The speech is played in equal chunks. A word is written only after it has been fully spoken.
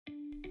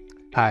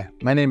Hi,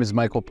 my name is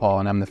Michael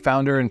Paul, and I'm the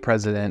founder and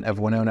president of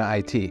Winona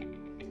IT.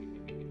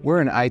 We're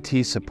an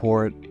IT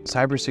support,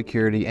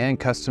 cybersecurity, and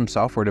custom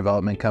software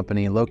development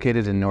company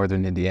located in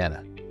northern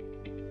Indiana.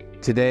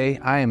 Today,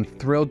 I am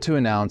thrilled to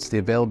announce the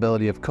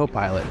availability of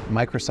CoPilot,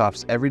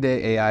 Microsoft's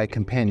everyday AI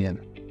companion.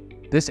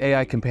 This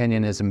AI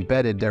companion is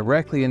embedded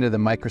directly into the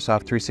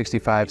Microsoft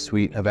 365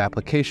 suite of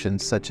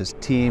applications such as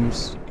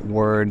Teams,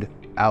 Word,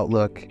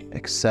 Outlook,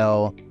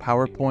 Excel,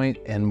 PowerPoint,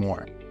 and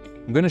more.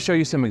 I'm going to show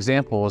you some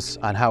examples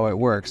on how it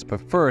works, but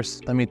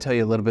first, let me tell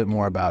you a little bit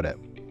more about it.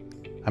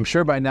 I'm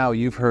sure by now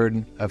you've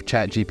heard of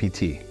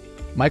ChatGPT.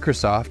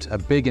 Microsoft, a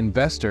big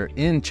investor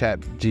in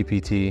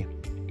ChatGPT,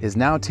 is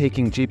now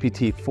taking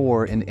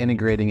GPT-4 and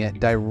integrating it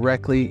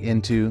directly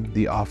into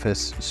the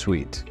Office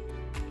suite.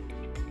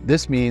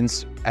 This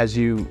means as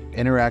you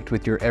interact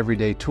with your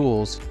everyday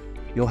tools,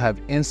 you'll have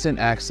instant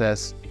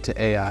access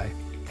to AI.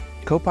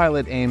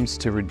 CoPilot aims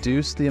to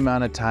reduce the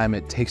amount of time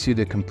it takes you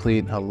to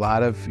complete a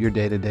lot of your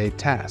day-to-day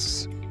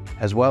tasks,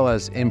 as well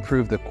as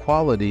improve the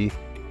quality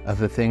of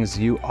the things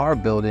you are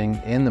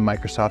building in the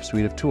Microsoft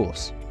suite of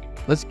tools.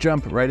 Let's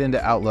jump right into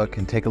Outlook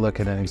and take a look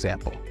at an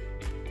example.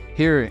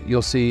 Here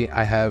you'll see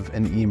I have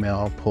an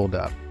email pulled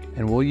up,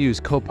 and we'll use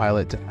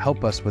CoPilot to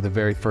help us with the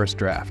very first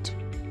draft.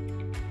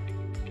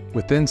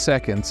 Within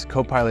seconds,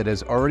 CoPilot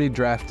has already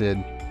drafted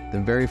the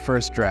very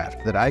first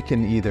draft that I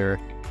can either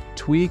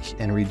tweak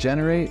and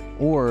regenerate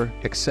or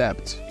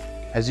accept.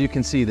 As you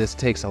can see, this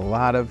takes a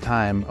lot of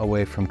time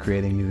away from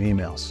creating new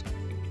emails.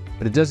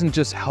 But it doesn't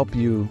just help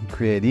you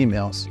create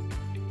emails.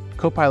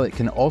 CoPilot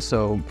can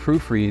also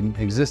proofread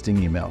existing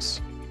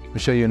emails. I'll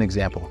show you an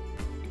example.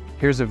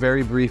 Here's a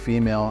very brief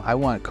email I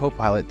want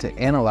CoPilot to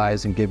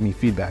analyze and give me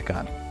feedback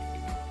on.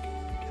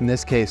 In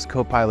this case,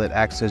 CoPilot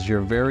acts as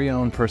your very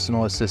own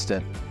personal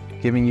assistant,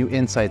 giving you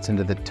insights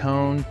into the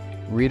tone,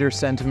 reader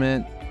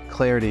sentiment,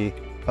 clarity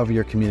of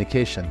your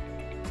communication.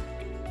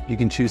 You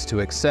can choose to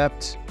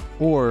accept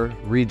or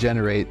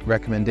regenerate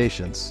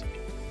recommendations.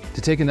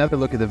 To take another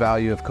look at the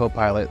value of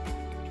CoPilot,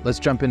 let's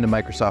jump into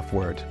Microsoft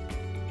Word.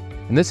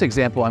 In this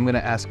example, I'm going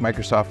to ask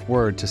Microsoft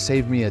Word to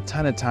save me a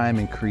ton of time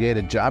and create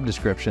a job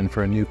description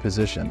for a new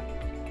position.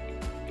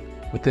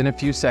 Within a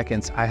few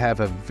seconds, I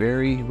have a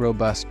very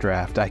robust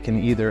draft I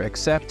can either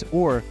accept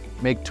or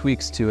make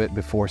tweaks to it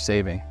before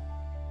saving.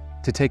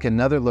 To take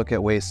another look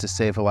at ways to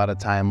save a lot of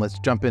time, let's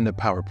jump into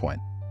PowerPoint.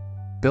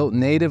 Built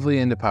natively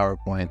into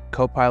PowerPoint,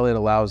 CoPilot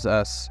allows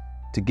us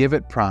to give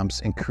it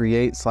prompts and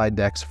create slide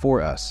decks for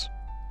us.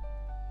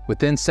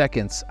 Within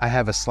seconds, I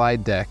have a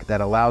slide deck that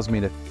allows me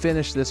to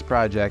finish this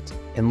project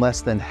in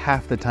less than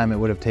half the time it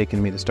would have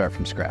taken me to start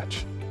from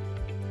scratch.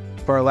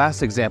 For our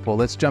last example,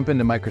 let's jump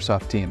into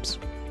Microsoft Teams.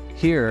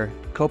 Here,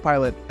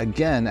 CoPilot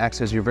again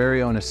acts as your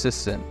very own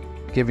assistant,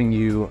 giving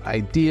you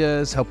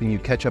ideas, helping you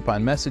catch up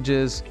on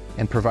messages,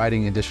 and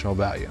providing additional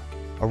value.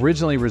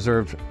 Originally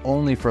reserved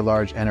only for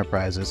large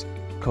enterprises,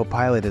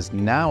 CoPilot is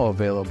now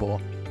available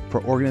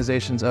for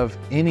organizations of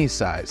any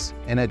size,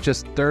 and at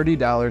just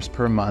 $30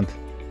 per month,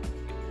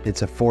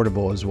 it's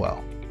affordable as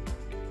well.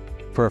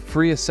 For a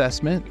free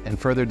assessment and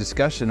further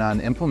discussion on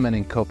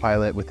implementing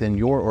CoPilot within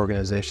your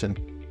organization,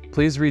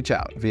 please reach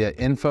out via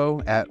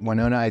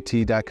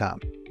info@winonait.com.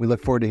 We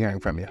look forward to hearing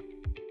from you.